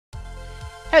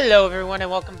Hello everyone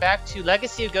and welcome back to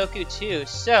Legacy of Goku 2.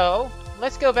 So,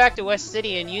 let's go back to West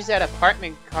City and use that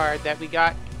apartment card that we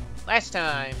got last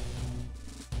time.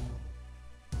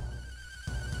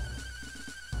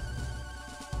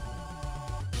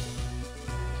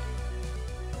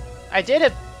 I did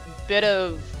a bit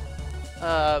of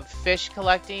fish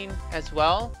collecting as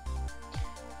well.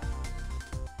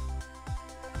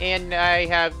 And I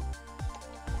have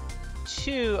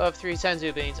 2 of 3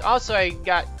 Senzu beans. Also, I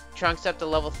got Trunks up to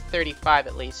level 35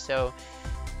 at least, so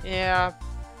yeah,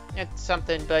 it's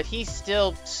something, but he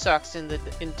still sucks in the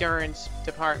endurance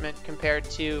department compared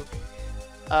to,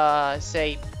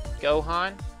 say,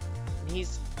 Gohan.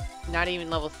 He's not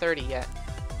even level 30 yet,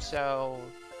 so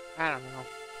I don't know.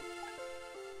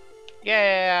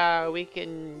 Yeah, we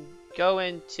can go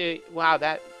into, wow,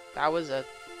 that was a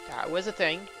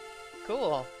thing.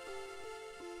 Cool.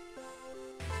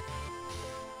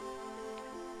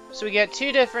 So we get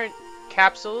 2 different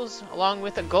capsules along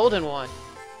with a golden one.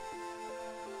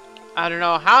 I don't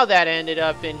know how that ended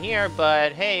up in here,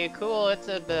 but hey, cool, it's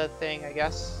a thing, I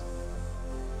guess.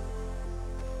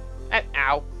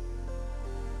 Ow.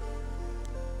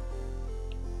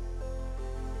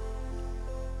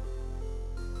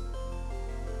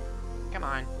 Come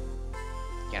on.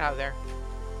 Get out of there.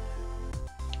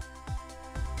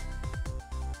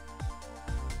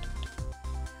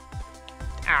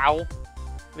 Ow.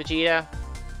 Vegeta.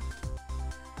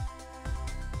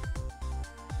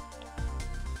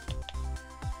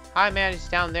 How I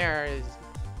managed down there is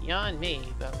beyond me,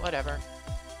 but whatever.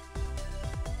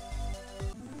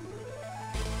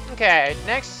 Okay,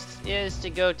 next is to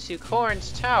go to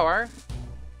Korn's Tower.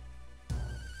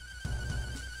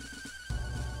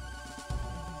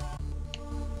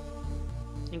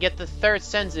 And get the 3rd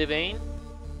Senzu Bean.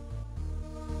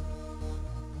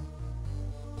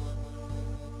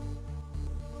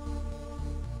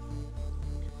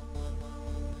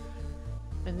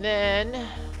 And then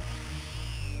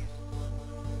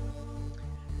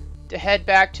to head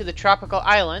back to the tropical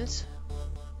islands.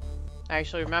 I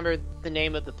actually remember the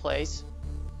name of the place.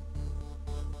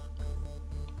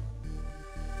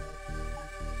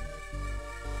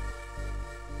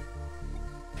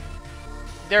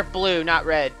 They're blue, not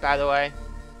red, by the way.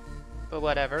 But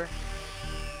whatever.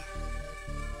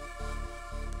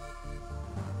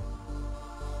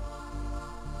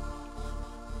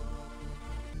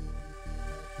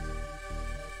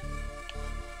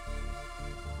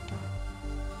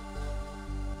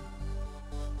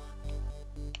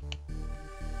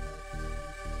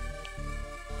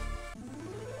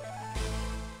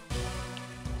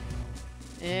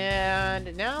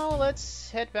 And now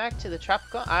let's head back to the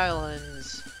tropical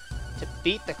islands to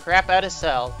beat the crap out of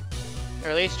Cell. Or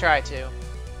at least try to.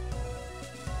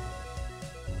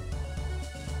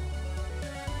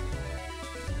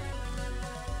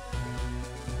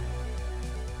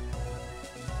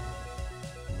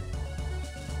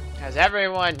 As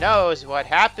everyone knows what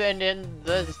happened in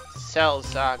the Cell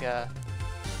saga.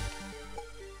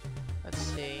 Let's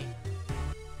see.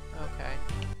 Okay.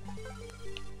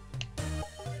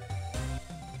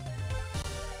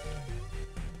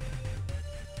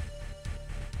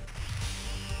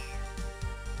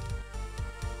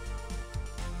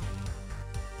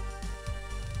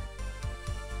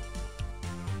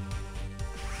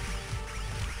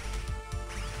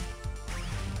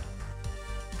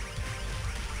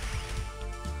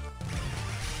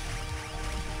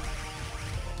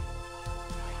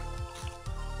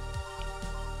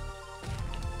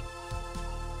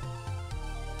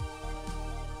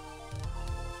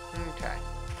 Okay.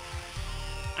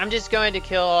 I'm just going to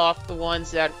kill off the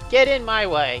ones that get in my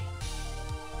way.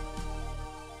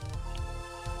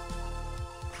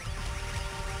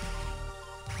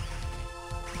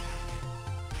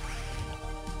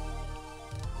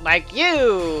 Like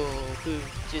you, who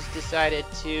just decided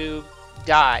to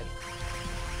die.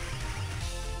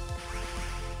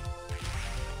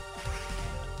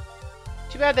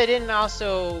 Too bad they didn't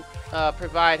also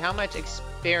provide how much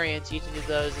experience each of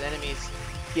those enemies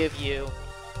give you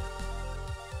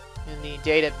in the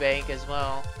data bank as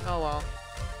well. Oh well.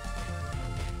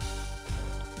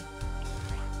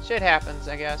 Shit happens,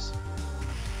 I guess.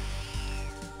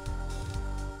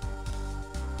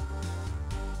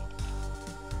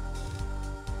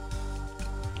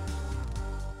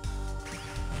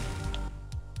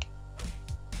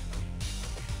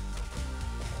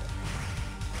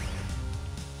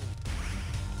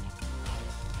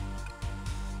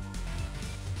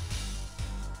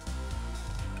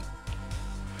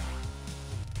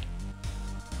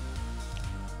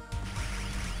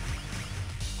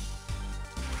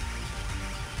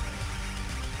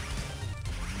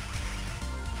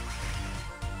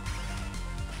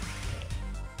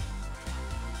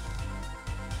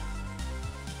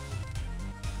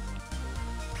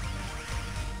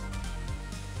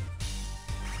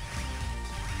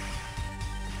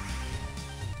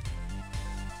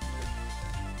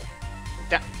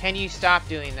 Can you stop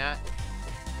doing that?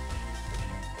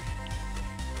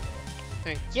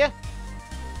 Thank you.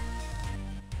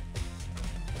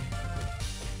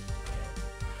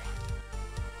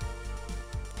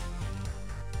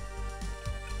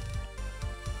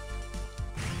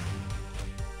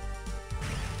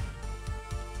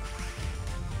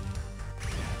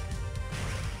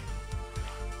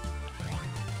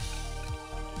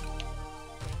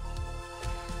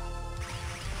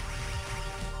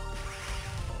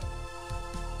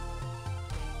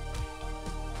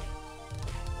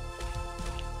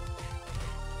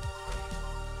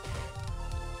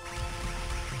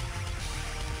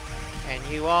 And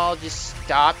you all just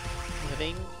stop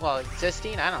living, well,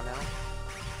 existing? I don't know.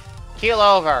 Keel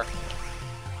over.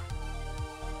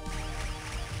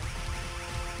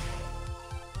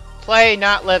 Play,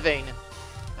 not living.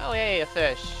 Oh, yay, a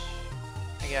fish.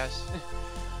 I guess.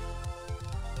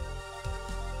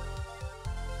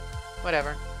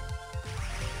 Whatever.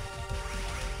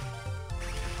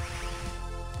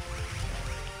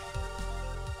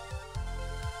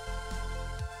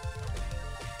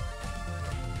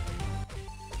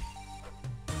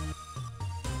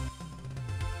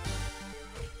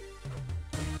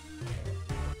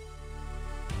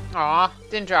 Aw,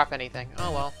 didn't drop anything.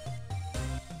 Oh well.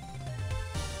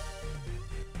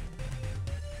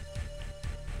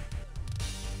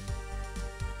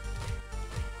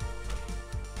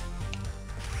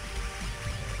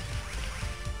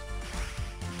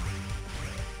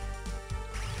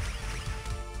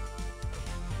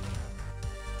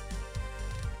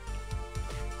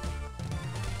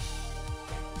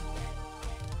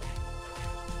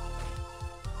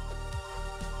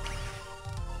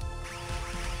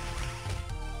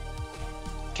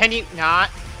 Can you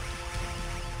not?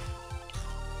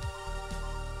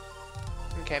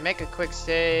 Okay, make a quick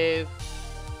save.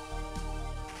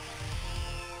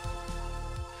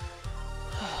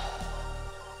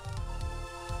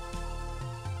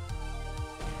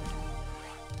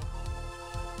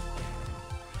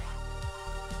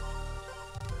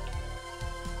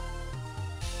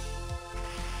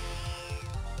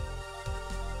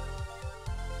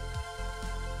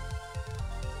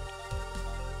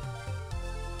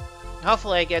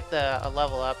 Hopefully I get a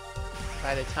level up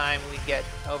by the time we get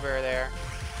over there.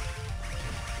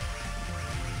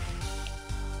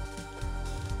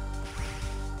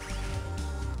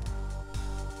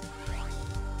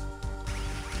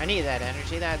 I need that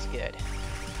energy, that's good.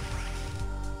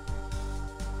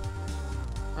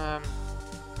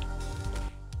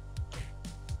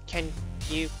 Can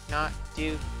you not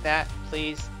do that,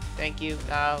 please? Thank you.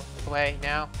 Away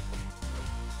now.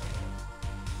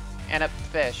 And a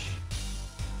fish.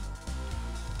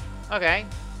 Okay,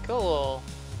 cool.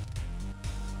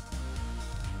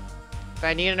 If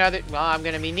I need another, well, I'm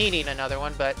gonna be needing another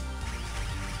one, but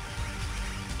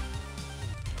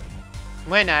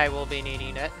when I will be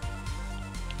needing it.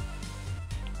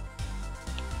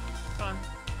 Come on.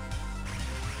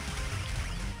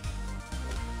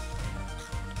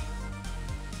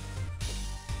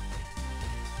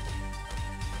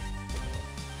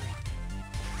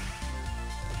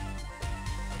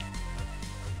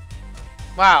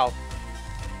 Wow.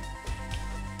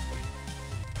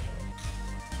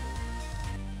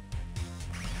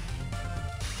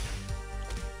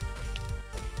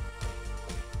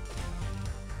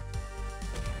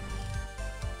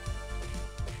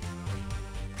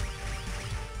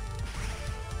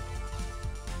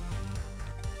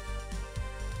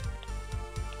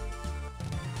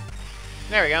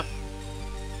 There we go.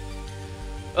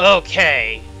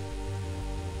 Okay.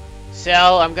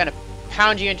 Cell, I'm gonna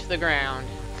pound you into the ground.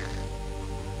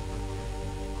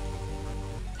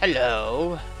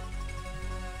 Hello.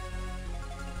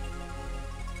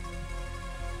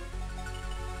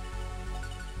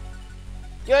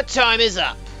 Your time is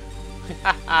up.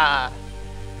 Haha.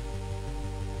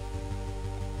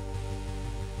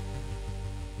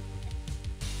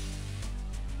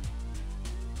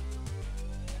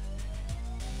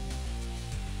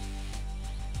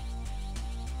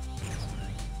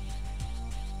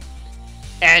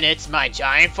 And it's my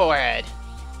giant forehead.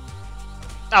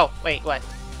 Oh, wait, what?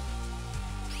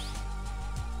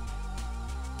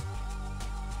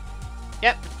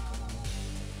 Yep.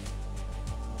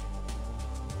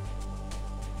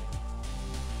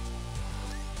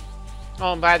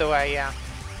 Oh, and by the way, yeah.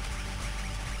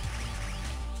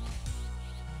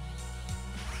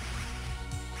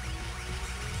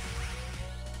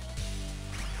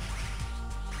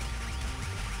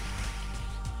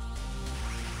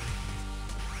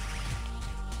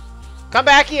 Come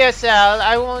back here, Cell.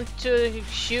 I want to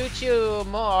shoot you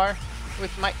more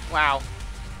with my... Wow.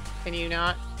 Can you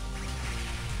not?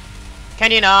 Can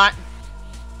you not?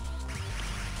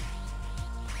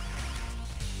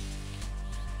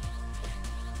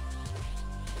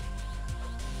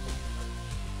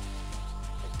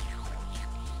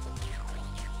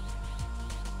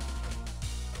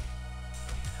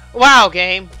 Wow,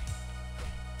 game.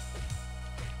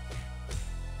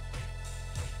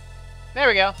 There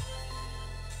we go.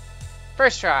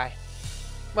 First try.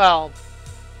 Well,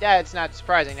 that's not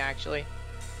surprising, actually.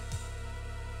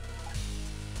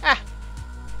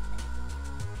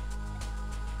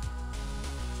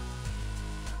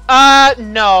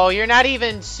 No, you're not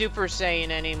even Super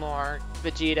Saiyan anymore,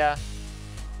 Vegeta.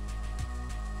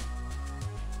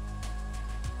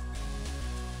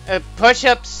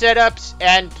 Push-ups, sit-ups,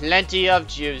 and plenty of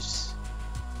juice.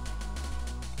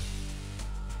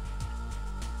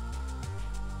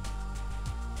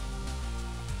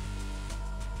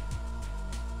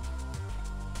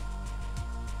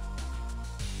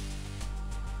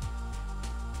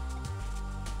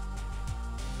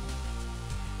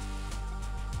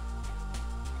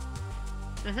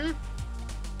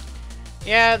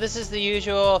 Yeah, this is the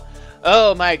usual,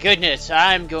 oh my goodness,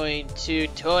 I'm going to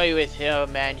toy with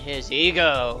him and his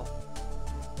ego.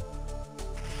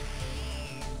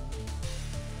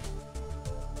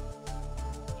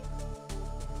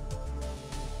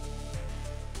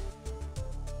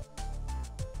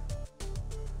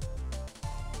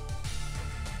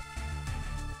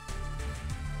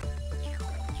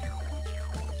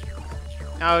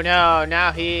 Oh no,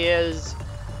 now he is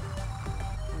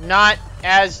not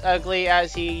as ugly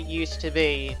as he used to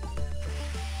be.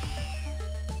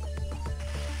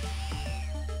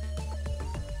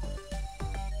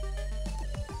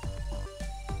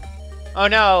 Oh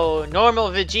no, normal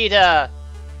Vegeta!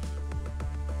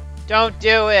 Don't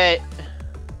do it!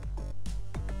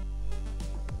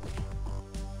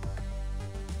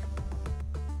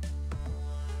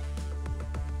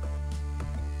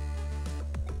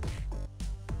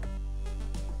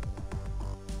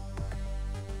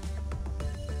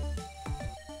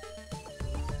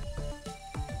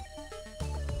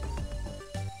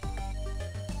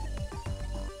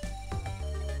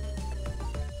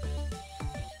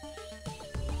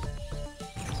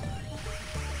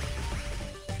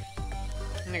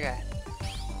 Okay.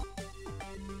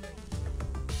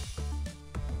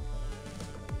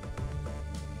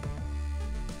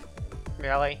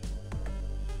 Really?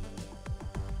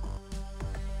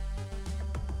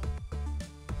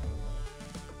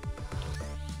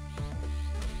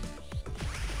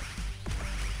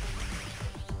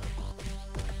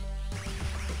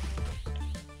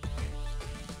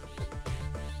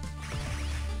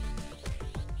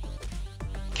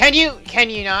 Can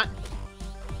you not?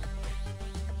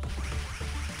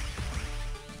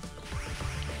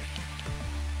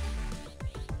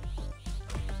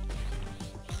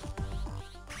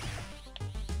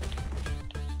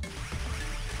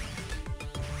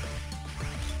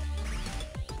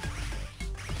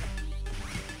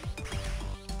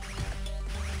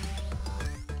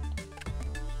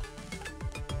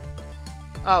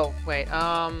 Oh, wait,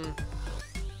 I'm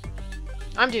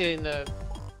doing the...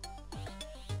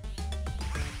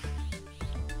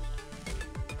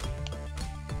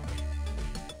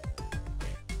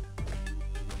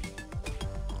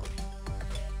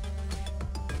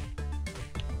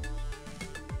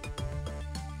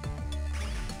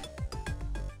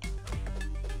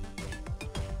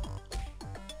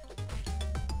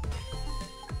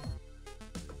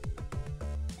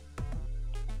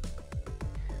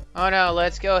 Oh no,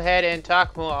 let's go ahead and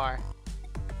talk more.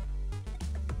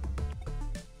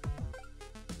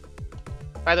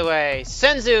 By the way,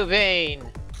 Senzu Bean!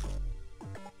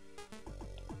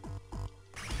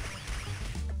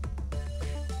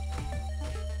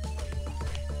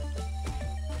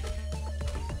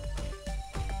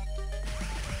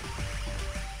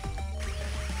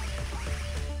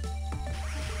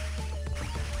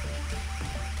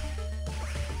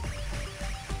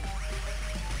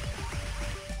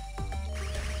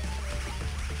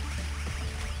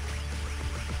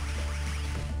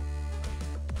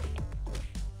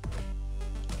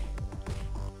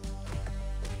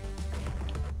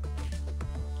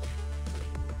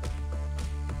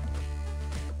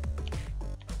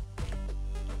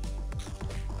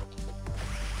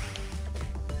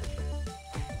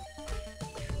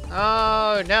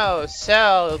 Oh no,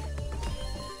 Cell,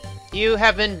 you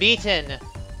have been beaten.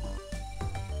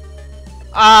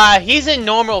 He's in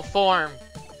normal form.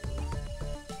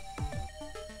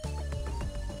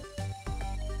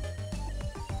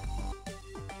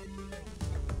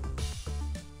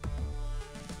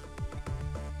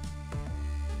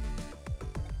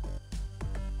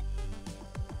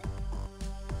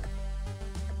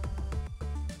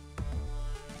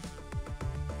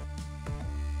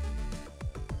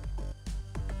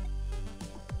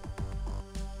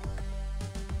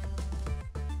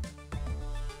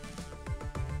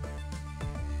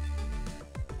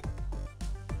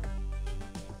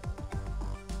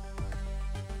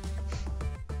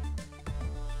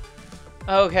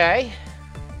 Okay.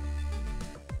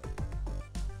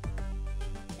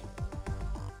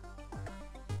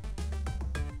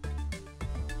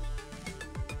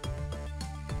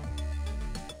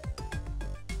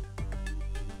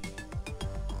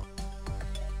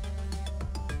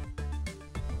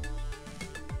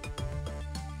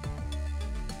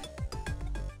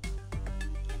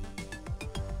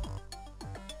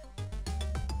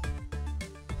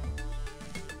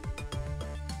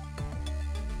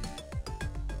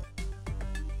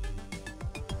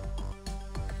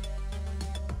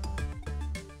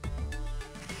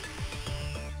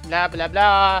 Blah, blah,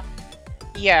 blah.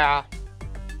 Yeah.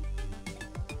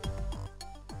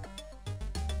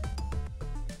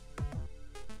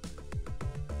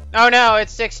 Oh no,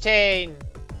 it's 16.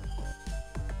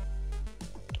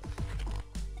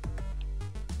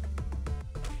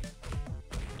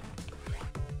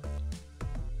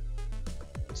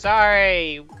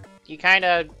 Sorry. You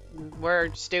kinda were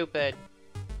stupid.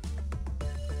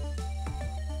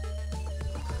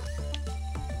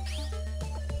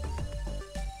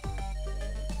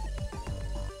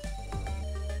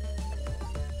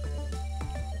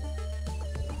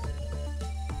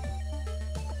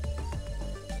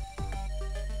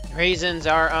 Reasons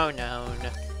are unknown.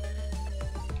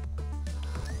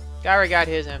 Gyra got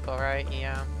his info, right?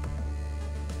 Yeah.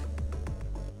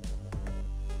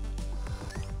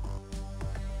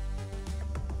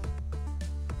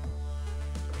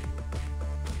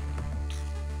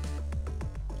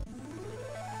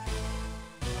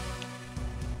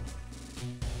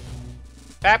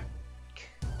 Back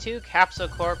to Capsule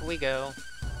Corp we go.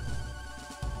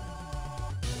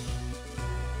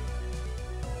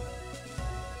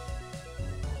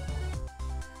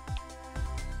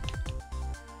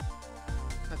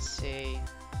 Let's see.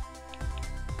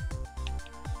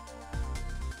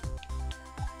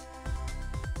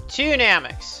 Two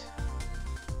Namex.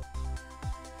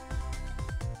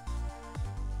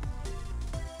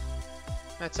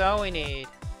 That's all we need.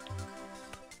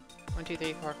 1, 2,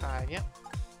 3, 4, 5. Yep.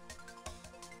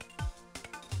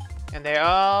 And they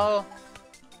all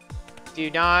do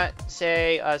not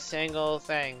say a single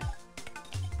thing.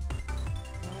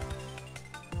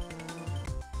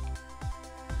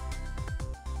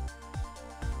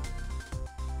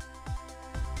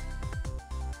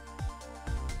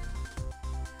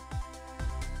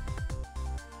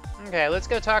 Okay, let's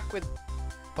go talk with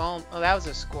Bulma. Oh, that was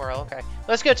a squirrel. Okay.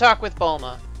 Let's go talk with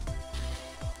Bulma.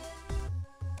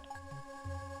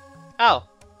 Oh.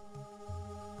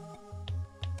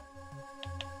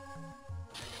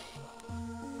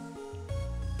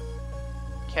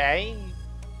 Okay.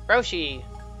 Roshi.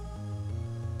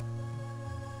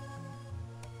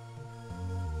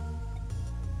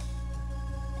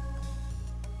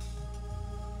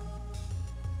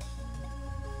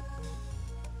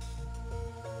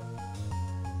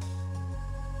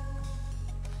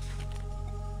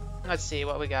 Let's see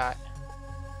what we got.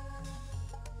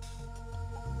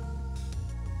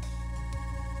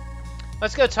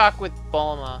 Let's go talk with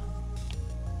Bulma.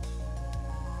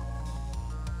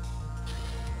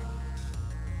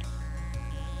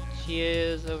 She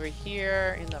is over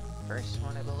here in the first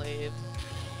one, I believe.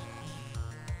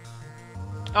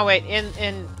 Oh wait,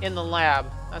 in the lab.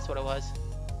 That's what it was.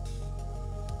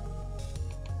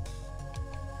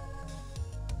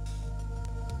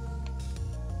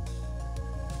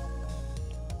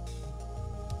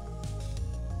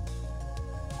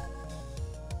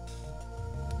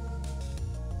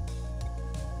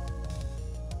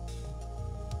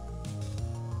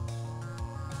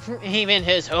 Even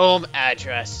his home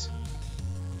address.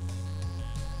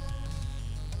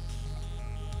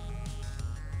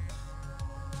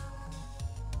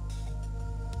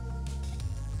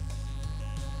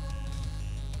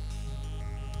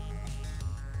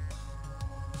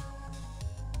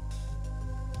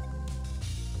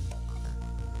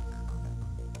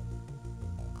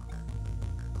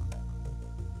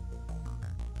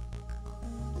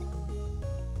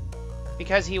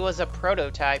 Because he was a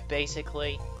prototype,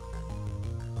 basically.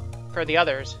 For the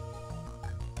others.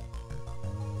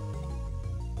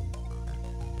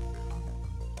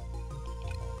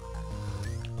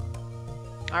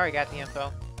 Alright, got the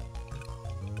info.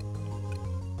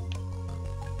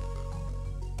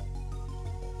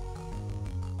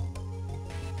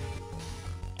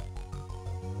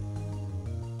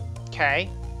 Okay.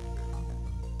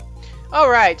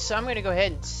 Alright, so I'm gonna go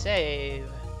ahead and save.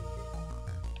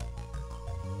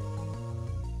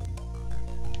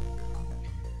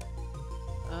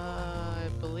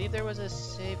 There was a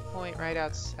save point right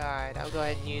outside. I'll go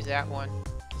ahead and use that one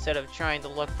instead of trying to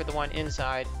look for the one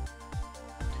inside.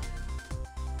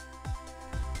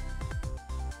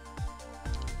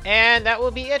 And that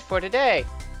will be it for today.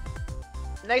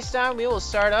 Next time we will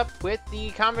start up with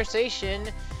the conversation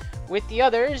with the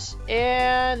others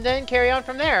and then carry on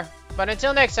from there. But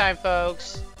until next time,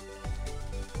 folks,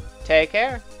 take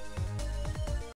care.